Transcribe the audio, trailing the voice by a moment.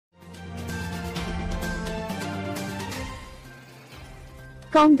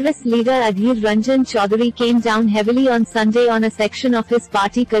Congress leader Adhir Ranjan Chowdhury came down heavily on Sunday on a section of his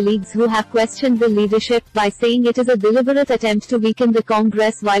party colleagues who have questioned the leadership by saying it is a deliberate attempt to weaken the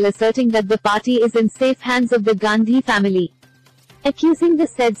Congress while asserting that the party is in safe hands of the Gandhi family. Accusing the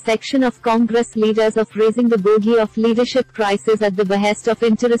said section of Congress leaders of raising the bogey of leadership crisis at the behest of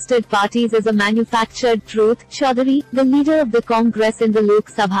interested parties as a manufactured truth, Chowdhury, the leader of the Congress in the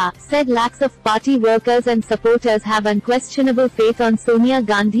Lok Sabha, said lakhs of party workers and supporters have unquestionable faith on Sonia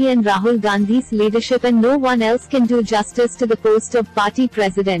Gandhi and Rahul Gandhi's leadership and no one else can do justice to the post of party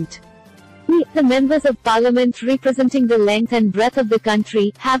president. We, the members of parliament representing the length and breadth of the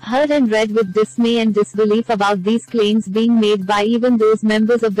country, have heard and read with dismay and disbelief about these claims being made by even those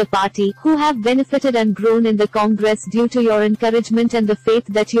members of the party, who have benefited and grown in the Congress due to your encouragement and the faith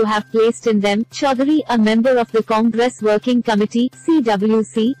that you have placed in them, Chowdhury, a member of the Congress Working Committee,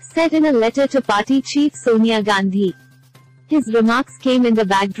 CWC, said in a letter to party chief Sonia Gandhi. His remarks came in the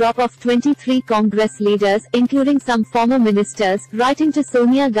backdrop of 23 Congress leaders, including some former ministers, writing to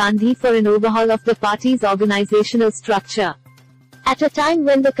Sonia Gandhi for an overhaul of the party's organizational structure. At a time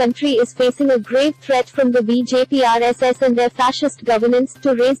when the country is facing a grave threat from the BJP RSS and their fascist governance,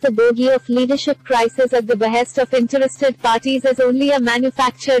 to raise the bogey of leadership crisis at the behest of interested parties is only a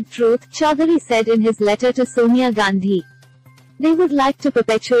manufactured truth, Chowdhury said in his letter to Sonia Gandhi. They would like to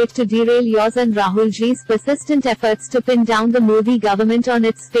perpetuate to derail yours and Rahulji's persistent efforts to pin down the Modi government on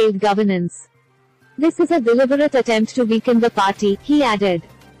its failed governance. This is a deliberate attempt to weaken the party, he added.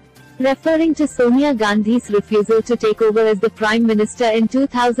 Referring to Sonia Gandhi's refusal to take over as the Prime Minister in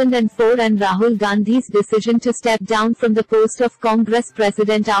 2004 and Rahul Gandhi's decision to step down from the post of Congress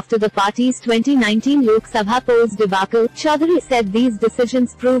President after the party's 2019 Lok Sabha polls debacle, Chowdhury said these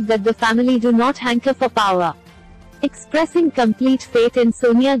decisions prove that the family do not hanker for power. Expressing complete faith in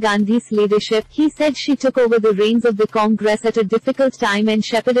Sonia Gandhi's leadership, he said she took over the reins of the Congress at a difficult time and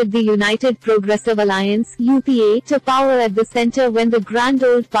shepherded the United Progressive Alliance (UPA) to power at the centre when the grand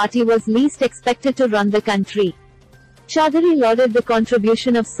old party was least expected to run the country. Chowdhury lauded the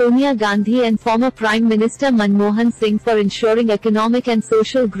contribution of Sonia Gandhi and former Prime Minister Manmohan Singh for ensuring economic and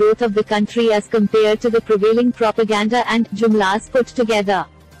social growth of the country as compared to the prevailing propaganda and jumlas put together.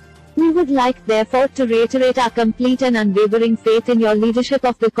 We would like, therefore, to reiterate our complete and unwavering faith in your leadership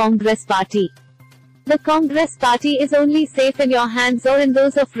of the Congress party. The Congress party is only safe in your hands or in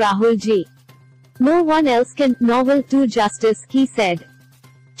those of Rahulji. No one else can, nor will, do justice, he said.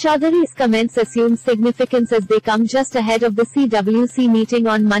 Chowdhury's comments assume significance as they come just ahead of the CWC meeting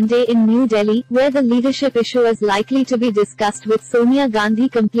on Monday in New Delhi, where the leadership issue is likely to be discussed with Sonia Gandhi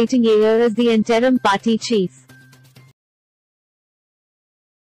completing a year as the interim party chief.